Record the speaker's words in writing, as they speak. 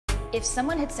If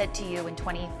someone had said to you in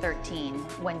 2013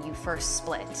 when you first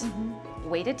split,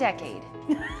 wait a decade,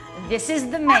 this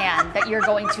is the man that you're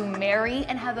going to marry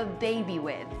and have a baby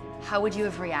with, how would you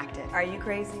have reacted? Are you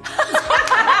crazy?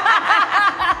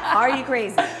 Are you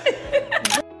crazy?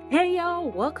 Hey y'all,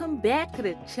 welcome back to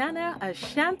the channel.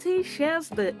 Ashanti shares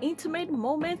the intimate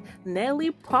moment.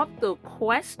 Nelly popped the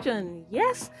question.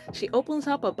 Yes, she opens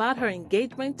up about her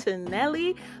engagement to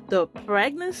Nelly, the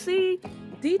pregnancy,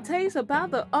 details about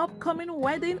the upcoming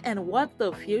wedding, and what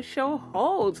the future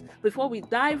holds. Before we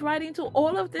dive right into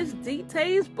all of these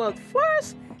details, but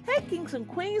first, hey kings and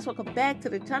queens, welcome back to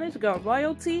the channel. It's Girl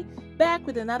Royalty, back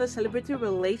with another celebrity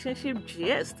relationship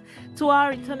gist. To our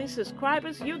returning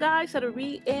subscribers, you guys are the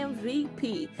real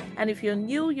MVP, and if you're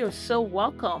new, you're so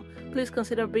welcome. Please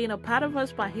consider being a part of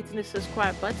us by hitting the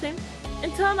subscribe button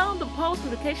and turn on the post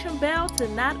notification bell to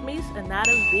not miss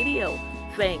another video.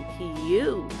 Thank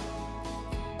you.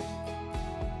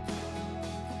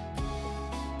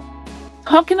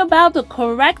 Talking about the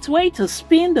correct way to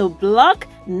spin the block,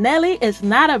 Nelly is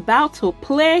not about to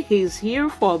play. He's here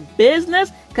for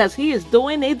business because he is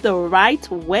doing it the right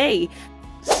way.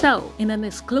 So, in an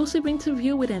exclusive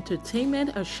interview with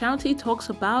Entertainment, Ashanti talks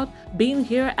about being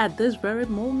here at this very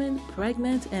moment,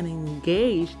 pregnant and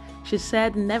engaged. She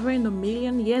said never in a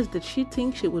million years did she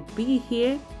think she would be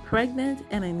here, pregnant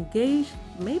and engaged.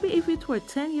 Maybe if it were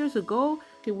 10 years ago,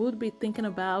 she would be thinking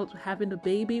about having a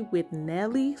baby with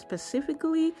Nelly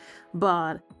specifically,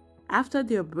 but after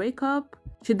their breakup,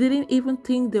 she didn't even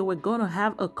think they were gonna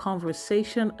have a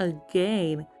conversation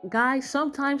again. Guys,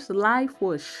 sometimes life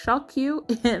will shock you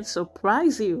and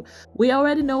surprise you. We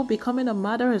already know becoming a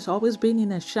mother has always been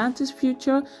in Ashanti's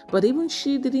future, but even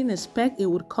she didn't expect it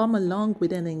would come along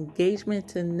with an engagement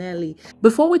to Nelly.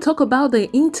 Before we talk about the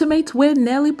intimate way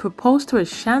Nelly proposed to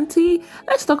Ashanti,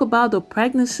 let's talk about the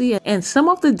pregnancy and some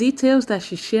of the details that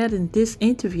she shared in this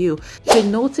interview. She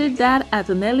noted that at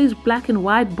Nelly's black and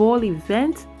white ball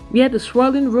event, the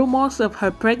swirling rumors of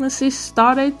her pregnancy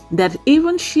started, that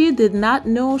even she did not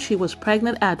know she was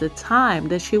pregnant at the time,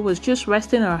 that she was just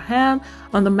resting her hand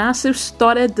on the massive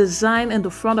studded design in the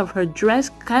front of her dress,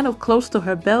 kind of close to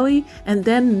her belly, and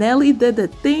then Nelly did the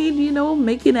thing, you know,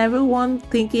 making everyone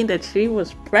thinking that she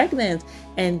was pregnant.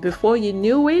 And before you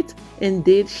knew it,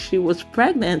 indeed she was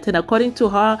pregnant. And according to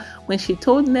her, when she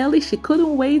told Nelly she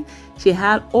couldn't wait, she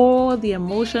had all the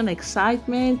emotion,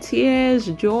 excitement, tears,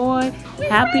 joy,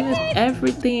 happiness,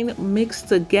 everything mixed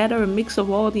together, a mix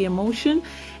of all the emotion.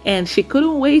 And she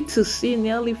couldn't wait to see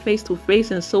Nelly face to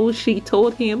face, and so she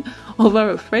told him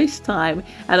over a FaceTime.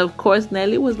 And of course,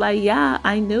 Nelly was like, yeah,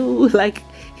 I knew, like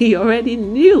he already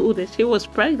knew that she was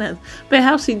pregnant.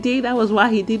 Perhaps he did, that was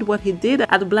why he did what he did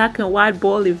at the black and white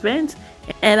ball event.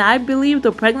 And I believe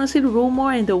the pregnancy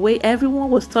rumor and the way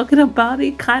everyone was talking about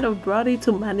it kind of brought it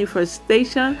to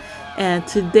manifestation. And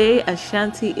today,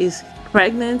 Ashanti is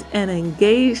pregnant and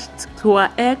engaged to her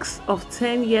ex of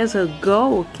 10 years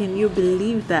ago. Can you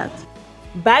believe that?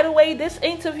 By the way, this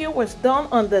interview was done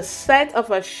on the set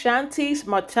of Ashanti's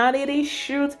maternity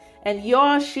shoot, and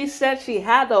she said she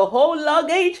had a whole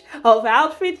luggage of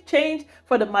outfit change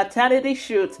for the maternity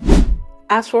shoot.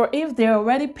 As for if they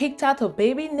already picked out a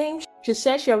baby name, she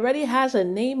said she already has a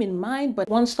name in mind, but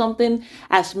wants something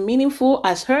as meaningful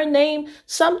as her name,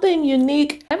 something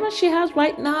unique. Whatever she has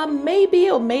right now, maybe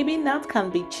or maybe not, can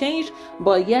be changed,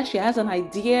 but yes, she has an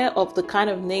idea of the kind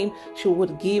of name she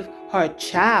would give her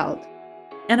child.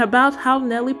 And about how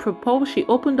Nelly proposed, she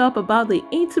opened up about the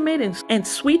intimate and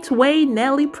sweet way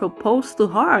Nelly proposed to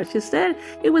her. She said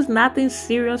it was nothing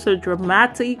serious or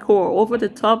dramatic or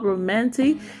over-the-top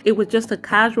romantic. It was just a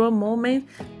casual moment.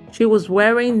 She was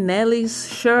wearing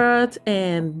Nelly's shirt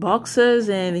and boxers,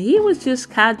 and he was just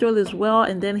casual as well.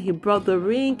 And then he brought the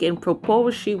ring and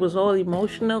proposed. She was all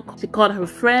emotional. She called her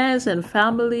friends and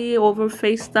family over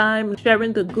FaceTime,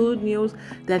 sharing the good news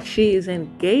that she is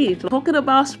engaged. Talking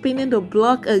about spinning the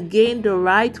block again the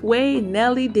right way,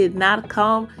 Nelly did not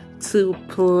come to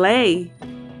play.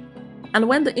 And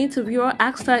when the interviewer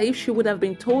asked her if she would have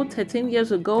been told 13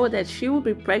 years ago that she would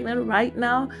be pregnant right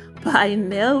now by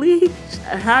Nelly,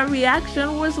 her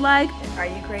reaction was like, are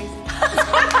you crazy?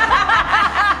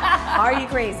 Are you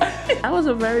crazy? That was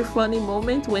a very funny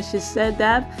moment when she said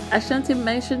that. Ashanti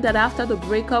mentioned that after the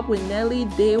breakup with Nelly,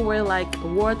 they were like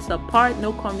words apart,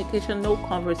 no communication, no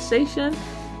conversation.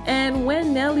 And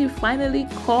when Nelly finally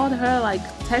called her, like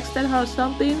texted her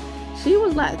something, she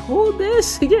was like, who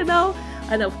this, you know?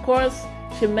 And of course,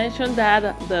 she mentioned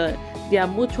that their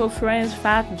mutual friends,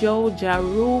 Fat Joe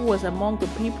Jaru, was among the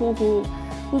people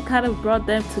who kind of brought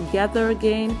them together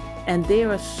again. And they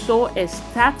are so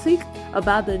ecstatic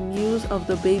about the news of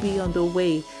the baby on the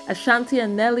way. Ashanti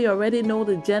and Nelly already know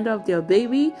the gender of their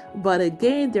baby, but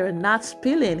again, they're not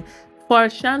spilling. For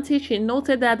Ashanti, she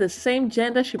noted that the same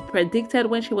gender she predicted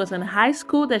when she was in high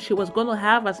school that she was going to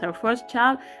have as her first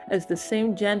child is the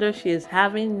same gender she is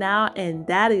having now, and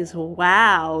that is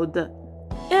wild.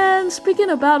 And speaking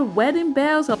about wedding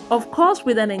bells, of course,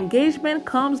 with an engagement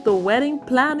comes the wedding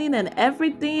planning and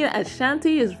everything.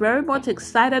 Ashanti is very much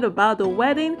excited about the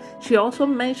wedding. She also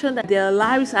mentioned that their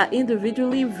lives are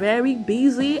individually very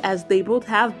busy as they both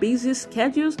have busy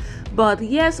schedules. But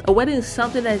yes, a wedding is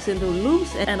something that is in the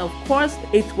loops, and of course,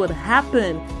 it would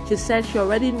happen. She said she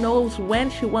already knows when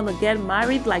she want to get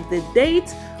married, like the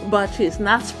date, but she's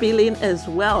not spilling as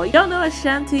well. Y'all know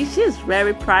Ashanti, she's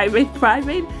very private.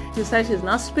 She said she's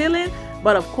not spilling,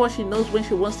 but of course she knows when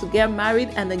she wants to get married,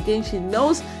 and again she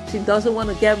knows she doesn't want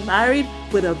to get married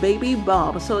with a baby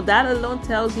bump. So that alone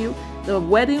tells you the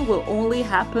wedding will only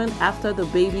happen after the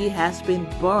baby has been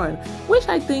born, which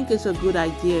I think is a good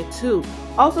idea too.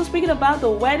 Also, speaking about the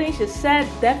wedding, she said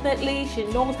definitely she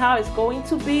knows how it's going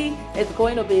to be. It's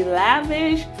going to be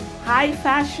lavish, high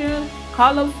fashion,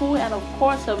 colorful, and of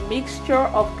course a mixture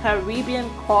of Caribbean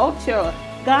culture.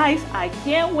 Guys, I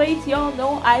can't wait. Y'all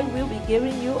know I will be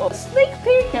giving you a sneak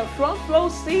peek and front row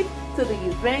seat to the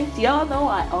event. Y'all know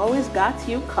I always got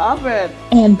you covered.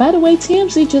 And by the way,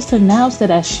 TMZ just announced that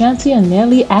Ashanti and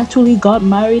Nelly actually got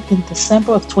married in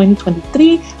December of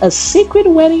 2023. A secret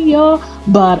wedding, y'all.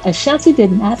 But Ashanti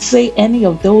did not say any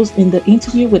of those in the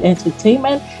interview with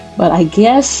Entertainment. But I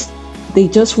guess they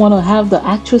just want to have the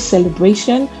actual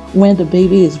celebration when the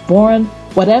baby is born.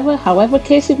 Whatever, however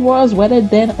case it was, whether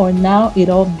then or now, it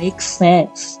all makes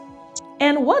sense.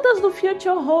 And what does the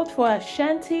future hold for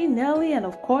Ashanti, Nelly, and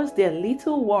of course their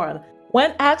little one?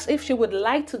 When asked if she would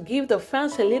like to give the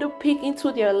fans a little peek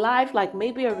into their life, like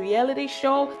maybe a reality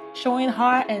show showing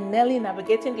her and Nelly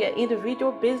navigating their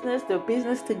individual business, their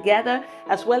business together,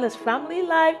 as well as family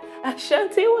life,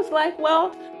 Ashanti was like,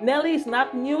 well, Nelly is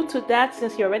not new to that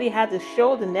since she already had the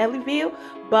show, the Nellyville,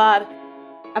 but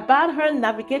about her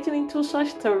navigating into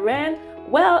such terrain,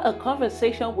 well, a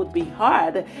conversation would be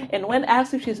hard. And when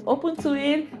asked if she's open to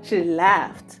it, she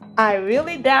laughed. I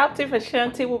really doubt if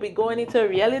Ashanti will be going into a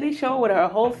reality show with her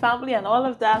whole family and all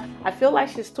of that. I feel like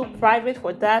she's too private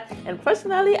for that. And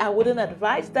personally, I wouldn't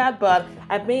advise that. But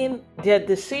I mean, their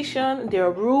decision,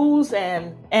 their rules,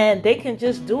 and they can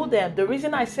just do them. The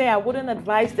reason I say I wouldn't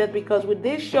advise that because with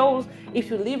these shows, if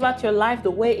you live out your life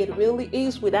the way it really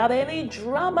is without any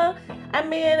drama, I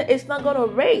mean, it's not going to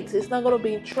rate. It's not going to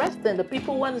be interesting. The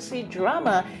people want to see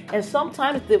drama. And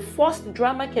sometimes the forced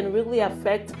drama can really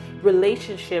affect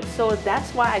relationships. So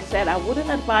that's why I said I wouldn't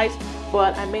advise,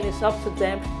 but I mean, it's up to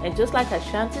them. And just like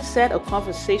Ashanti said, a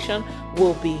conversation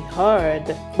will be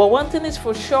heard. But one thing is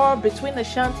for sure, between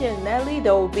Ashanti and Nelly,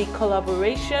 there will be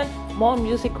collaboration, more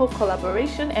musical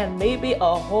collaboration, and maybe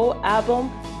a whole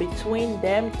album between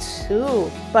them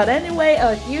two. But anyway,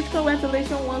 a huge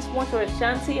congratulations once more to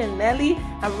Ashanti and Nelly.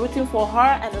 I'm rooting for her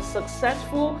and a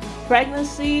successful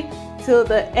pregnancy till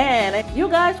the end. You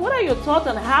guys, what are your thoughts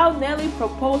on how Nelly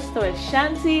proposed to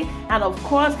Ashanti, and of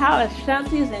course how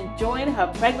Ashanti is enjoying her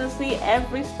pregnancy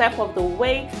every step of the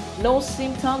way? No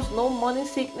symptoms, no morning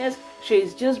sickness.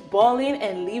 She's just balling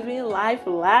and living life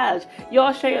large.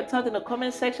 Y'all share your thoughts in the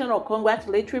comment section or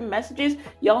congratulatory messages.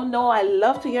 Y'all know I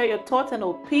love to hear your thoughts and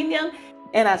opinion.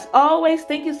 And as always,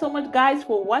 thank you so much guys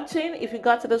for watching. If you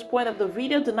got to this point of the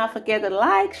video, do not forget to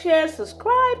like, share,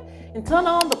 subscribe, and turn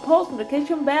on the post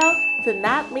notification bell to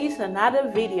not miss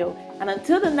another video. And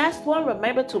until the next one,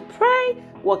 remember to pray,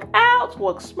 work out,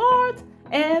 work smart,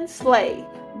 and slay.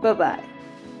 Bye-bye.